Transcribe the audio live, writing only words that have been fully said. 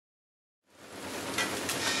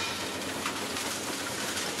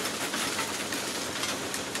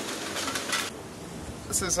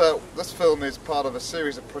This film is part of a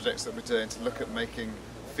series of projects that we're doing to look at making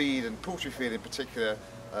feed, and poultry feed in particular,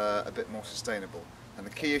 a bit more sustainable. And the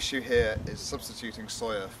key issue here is substituting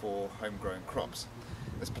soya for homegrown crops.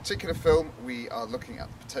 In this particular film, we are looking at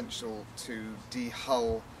the potential to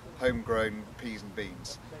dehull homegrown peas and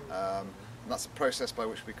beans. And that's a process by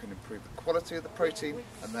which we can improve the quality of the protein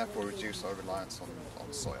and therefore reduce our reliance on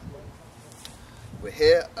soya. We're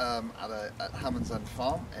here at Hammond's End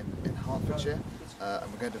Farm in Hertfordshire,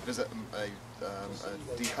 and we're going to visit a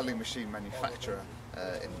dehulling machine manufacturer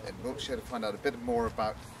in Wiltshire to find out a bit more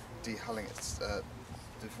about dehulling.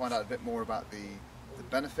 To find out a bit more about the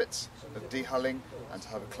benefits of dehulling and to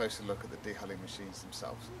have a closer look at the dehulling machines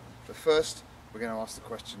themselves. But first, we're going to ask the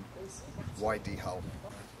question, why dehull?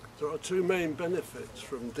 There are two main benefits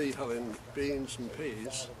from dehulling beans and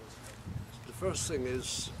peas. The first thing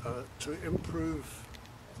is to improve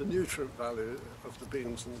the nutrient value of the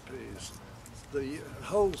beans and the peas. The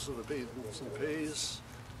hulls of the beans and peas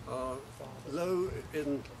are low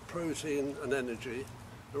in protein and energy.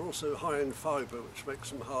 They're also high in fibre, which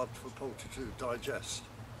makes them hard for poultry to digest.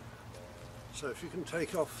 So if you can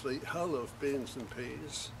take off the hull of beans and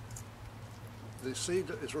peas, the seed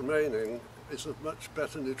that is remaining is of much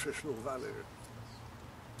better nutritional value.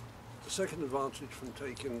 The second advantage from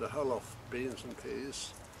taking the hull off beans and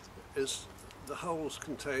peas is the hulls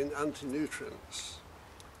contain anti-nutrients,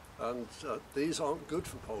 and these aren't good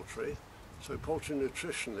for poultry, so poultry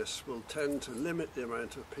nutritionists will tend to limit the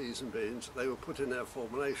amount of peas and beans that they will put in their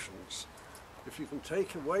formulations. If you can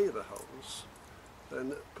take away the hulls,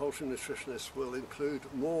 then poultry nutritionists will include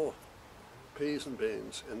more peas and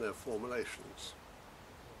beans in their formulations.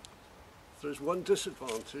 There is one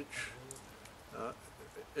disadvantage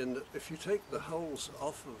in that if you take the hulls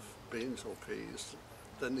off of beans or peas,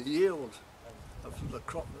 then the yield of the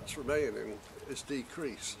crop that's remaining is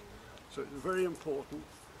decreased. So it's very important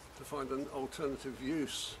to find an alternative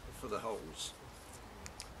use for the hulls.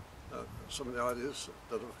 Some of the ideas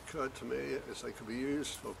that have occurred to me is they could be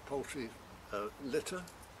used for poultry litter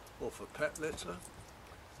or for pet litter.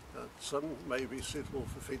 Some may be suitable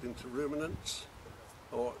for feeding to ruminants,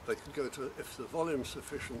 or they could go to, if the volume is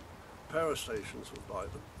sufficient, power stations will buy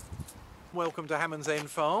them. Welcome to Hammond's End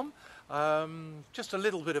Farm. Just a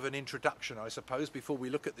little bit of an introduction, I suppose, before we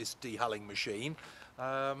look at this dehulling machine.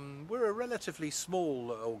 We're a relatively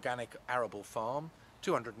small organic arable farm,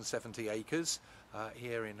 270 acres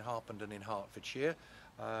here in Harpenden in Hertfordshire,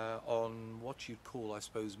 on what you'd call, I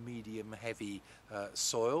suppose, medium heavy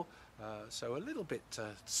soil, so a little bit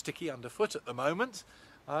sticky underfoot at the moment.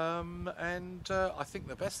 I think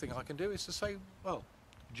the best thing I can do is to say, well,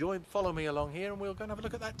 follow me along here and we'll go and have a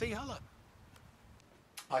look at that dehuller.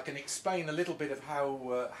 I can explain a little bit of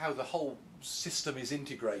how the whole system is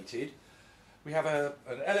integrated. We have an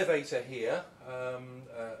elevator here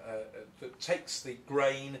that takes the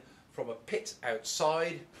grain from a pit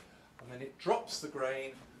outside, and then it drops the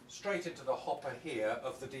grain straight into the hopper here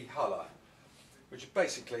of the dehuller, which is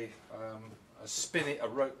basically a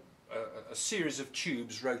series of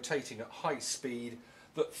tubes rotating at high speed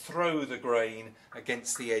that throw the grain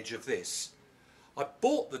against the edge of this. I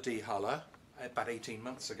bought the dehuller about 18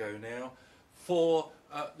 months ago now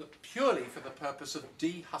purely for the purpose of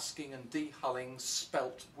dehusking and dehulling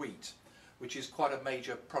spelt wheat, which is quite a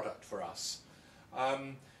major product for us.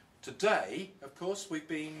 Today, of course, we've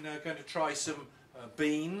been going to try some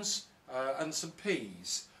beans and some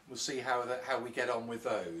peas. We'll see how we get on with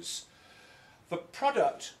those. The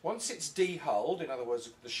product, once it's dehulled, in other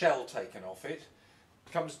words the shell taken off it,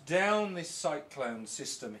 comes down this cyclone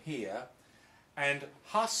system here, and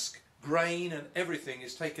husk, grain and everything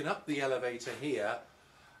is taken up the elevator here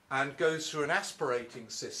and goes through an aspirating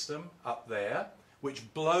system up there,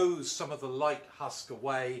 which blows some of the light husk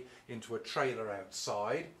away into a trailer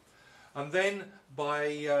outside, and then by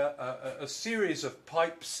a series of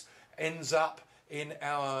pipes ends up in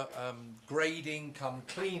our grading cum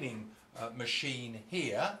cleaning machine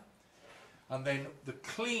here, and then the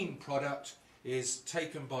clean product is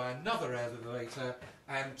taken by another elevator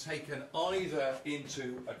and taken either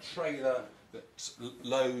into a trailer that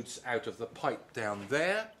loads out of the pipe down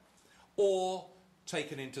there, or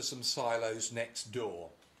taken into some silos next door.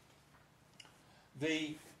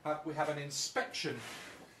 We have an inspection.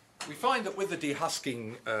 We find that with the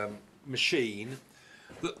dehusking machine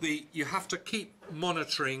that you have to keep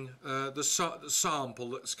monitoring the sample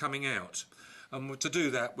that's coming out, and to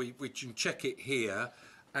do that we can check it here,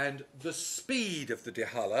 and the speed of the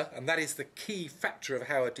dehuller, and that is the key factor of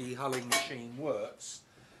how a dehulling machine works.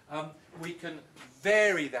 We can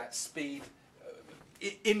vary that speed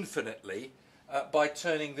infinitely by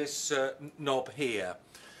turning this knob here.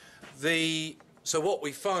 The So what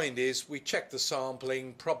we find is we check the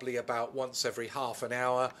sampling probably about once every half an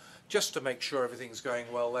hour just to make sure everything's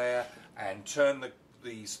going well there, and turn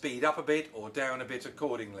the speed up a bit or down a bit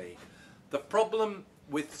accordingly. The problem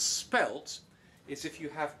with spelt is if you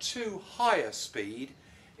have too high a speed,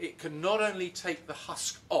 it can not only take the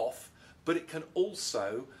husk off, but it can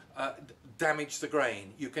also damage the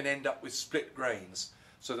grain. You can end up with split grains,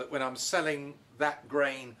 so that when I'm selling that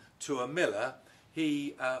grain to a miller,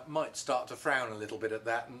 he might start to frown a little bit at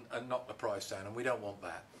that and knock the price down, and we don't want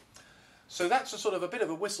that. So that's a sort of a bit of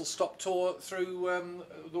a whistle-stop tour through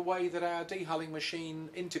the way that our dehulling machine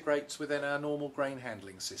integrates within our normal grain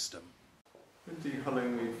handling system. With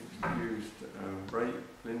dehulling we've used rape,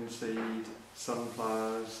 linseed,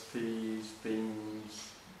 sunflowers, peas, beans,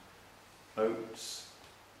 oats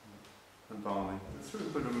and barley. The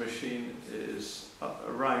throughput of the machine is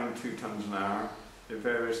around 2 tonnes an hour. It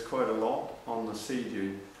varies quite a lot on the seed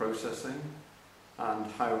you're processing and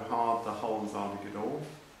how hard the hulls are to get off.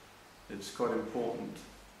 It's quite important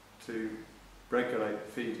to regulate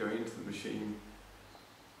the feed going into the machine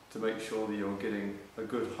to make sure that you're getting a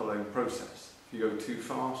good hulling process. If you go too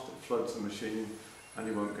fast, it floods the machine and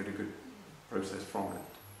you won't get a good process from it.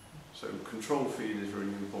 So control feed is really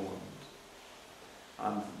important.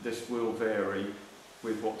 And this will vary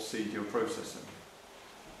with what seed you're processing.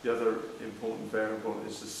 The other important variable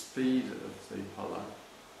is the speed of the huller.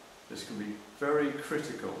 This can be very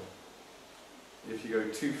critical. If you go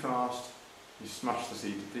too fast, you smash the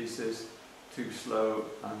seed to pieces, too slow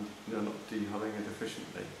and you're not dehulling it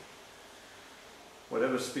efficiently.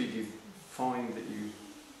 Whatever speed you find that you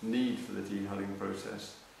need for the dehulling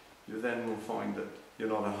process, you then will find that you're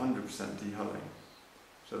not 100% dehulling.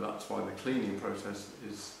 So that's why the cleaning process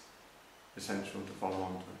is essential to follow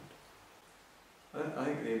on to it. I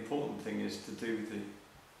think the important thing is to do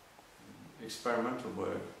the experimental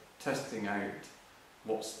work, testing out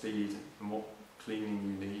what speed and what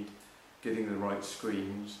cleaning you need, getting the right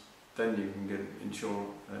screens, then you can ensure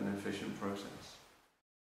an efficient process.